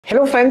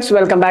Hello friends,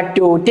 welcome back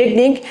to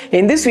Technique.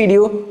 In this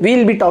video, we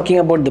will be talking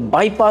about the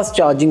bypass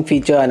charging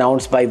feature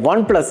announced by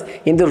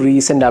OnePlus in the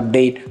recent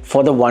update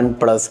for the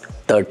OnePlus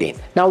 13.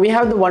 Now we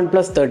have the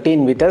OnePlus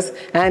 13 with us,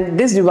 and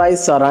this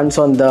device runs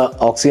on the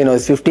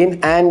OS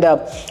 15, and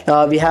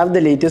we have the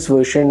latest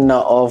version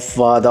of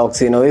the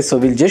OS. So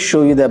we'll just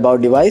show you the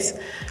about device.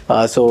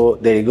 So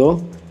there you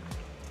go.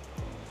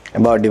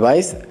 About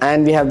device,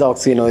 and we have the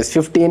OS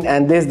 15,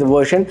 and this is the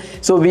version.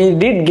 So we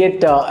did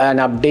get an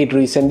update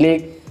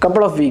recently,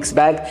 couple of weeks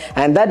back,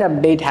 and that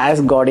update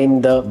has got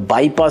in the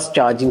bypass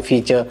charging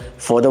feature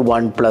for the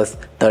OnePlus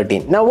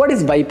 13. Now what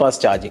is bypass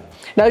charging?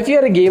 Now if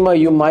you're a gamer,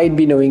 you might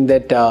be knowing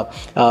that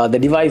the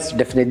device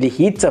definitely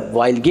heats up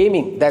while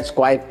gaming. That's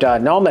quite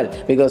normal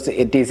because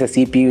it is a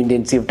CPU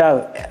intensive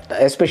task,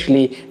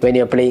 especially when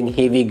you're playing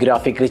heavy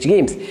graphic rich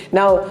games.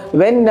 Now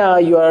when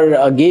you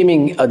are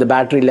gaming, the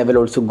battery level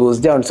also goes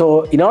down.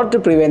 So in order to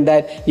prevent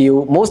that,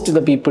 most of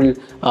the people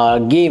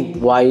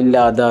game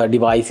while the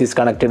device is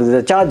connected to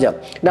the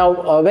charger.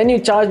 Now when you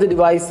charge the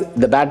device,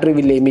 the battery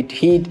will emit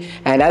heat,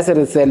 and as a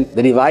result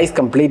the device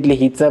completely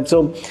heats up.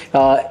 So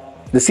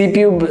the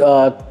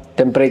CPU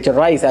temperature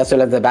rise as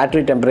well as the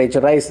battery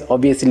temperature rise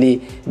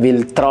obviously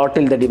will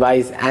throttle the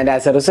device, and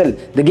as a result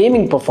the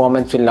gaming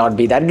performance will not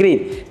be that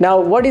great.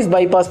 Now what is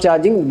bypass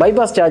charging?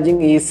 Bypass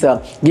charging is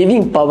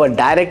giving power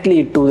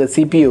directly to the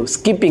CPU,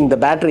 skipping the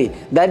battery.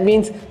 That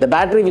means the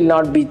battery will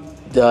not be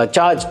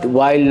charged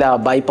while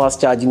bypass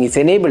charging is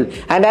enabled,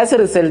 and as a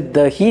result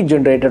the heat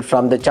generated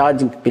from the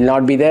charging will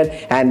not be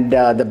there, and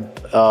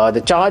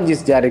the charge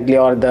is directly,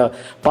 or the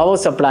power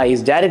supply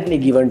is directly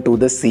given to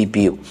the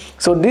CPU.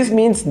 So this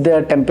means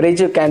the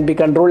temperature can be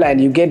controlled and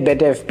you get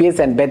better FPS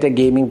and better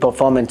gaming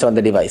performance on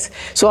the device.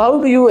 So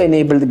how do you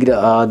enable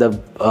the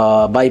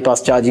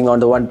bypass charging on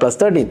the OnePlus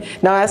 13?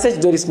 Now as such,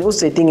 there is no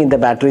setting in the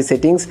battery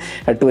settings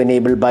to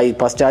enable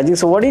bypass charging.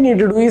 So what you need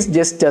to do is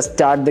just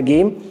start the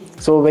game.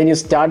 So when you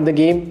start the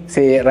game,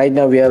 say right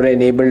now we have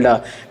enabled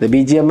the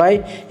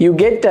BGMI, you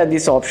get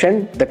this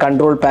option, the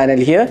control panel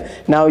here.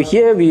 Now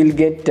here we will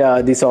get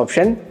this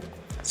option.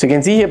 So you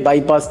can see here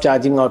bypass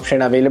charging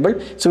option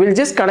available. So we'll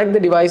just connect the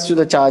device to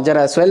the charger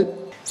as well.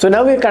 So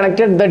now we've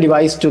connected the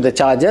device to the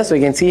charger. So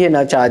you can see here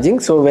now charging.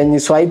 So when you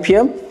swipe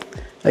here,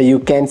 you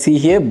can see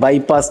here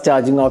bypass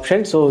charging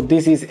option. So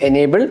this is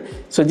enabled.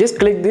 So just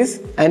click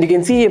this and you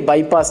can see here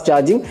bypass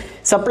charging.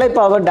 Supply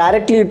power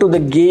directly to the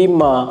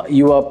game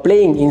you are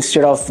playing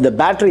instead of the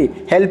battery,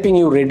 helping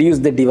you reduce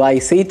the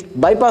device heat.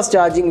 Bypass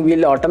charging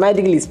will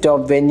automatically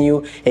stop when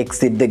you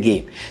exit the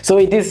game. So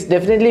it is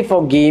definitely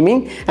for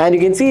gaming, and you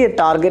can see a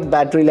target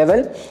battery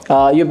level.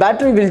 Your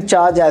battery will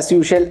charge as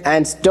usual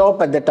and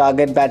stop at the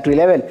target battery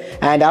level,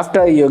 and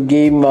after your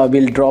game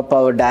will draw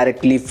power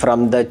directly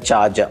from the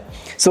charger.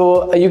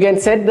 So you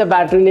can set the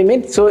battery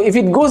limit. So if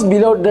it goes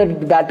below the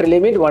battery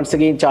limit, once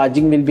again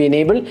charging will be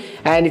enabled,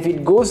 and if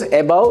it goes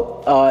above,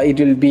 it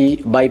will be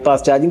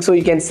bypass charging. So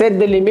you can set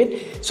the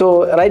limit.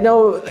 So right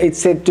now it's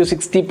set to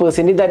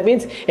 60%. That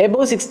means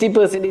above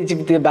 60%,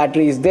 if the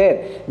battery is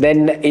there,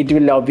 then it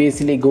will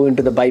obviously go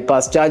into the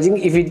bypass charging.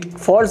 If it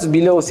falls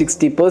below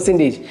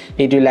 60%,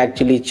 it will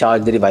actually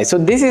charge the device. So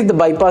this is the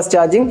bypass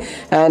charging,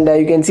 and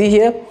you can see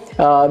here,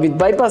 with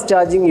bypass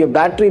charging your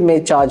battery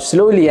may charge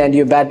slowly and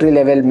your battery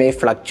level may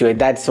fluctuate.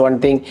 That's one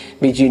thing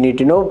which you need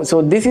to know.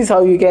 So this is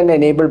how you can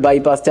enable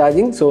bypass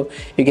charging. So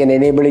you can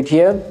enable it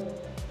here.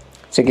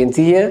 So you can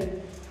see here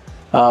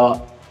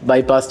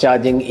bypass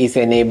charging is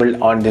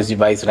enabled on this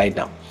device right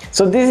now.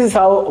 So this is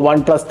how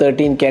OnePlus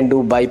 13 can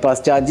do bypass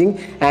charging,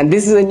 and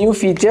this is a new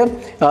feature.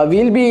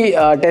 We'll be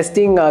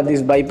testing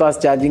this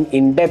bypass charging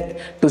in depth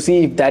to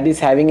see if that is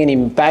having an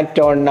impact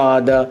on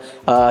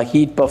the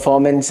heat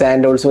performance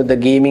and also the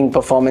gaming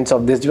performance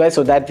of this device.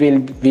 So that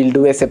we'll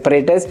do a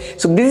separate test.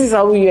 So this is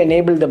how you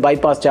enable the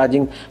bypass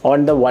charging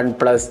on the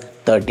OnePlus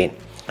 13.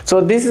 So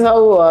this is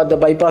how the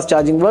bypass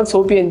charging works.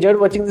 Hope you enjoyed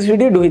watching this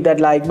video. Do hit that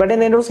like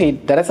button and also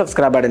hit the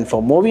subscribe button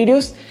for more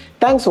videos.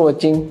 Thanks for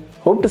watching.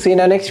 Hope to see you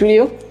in our next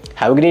video.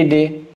 Have a great day.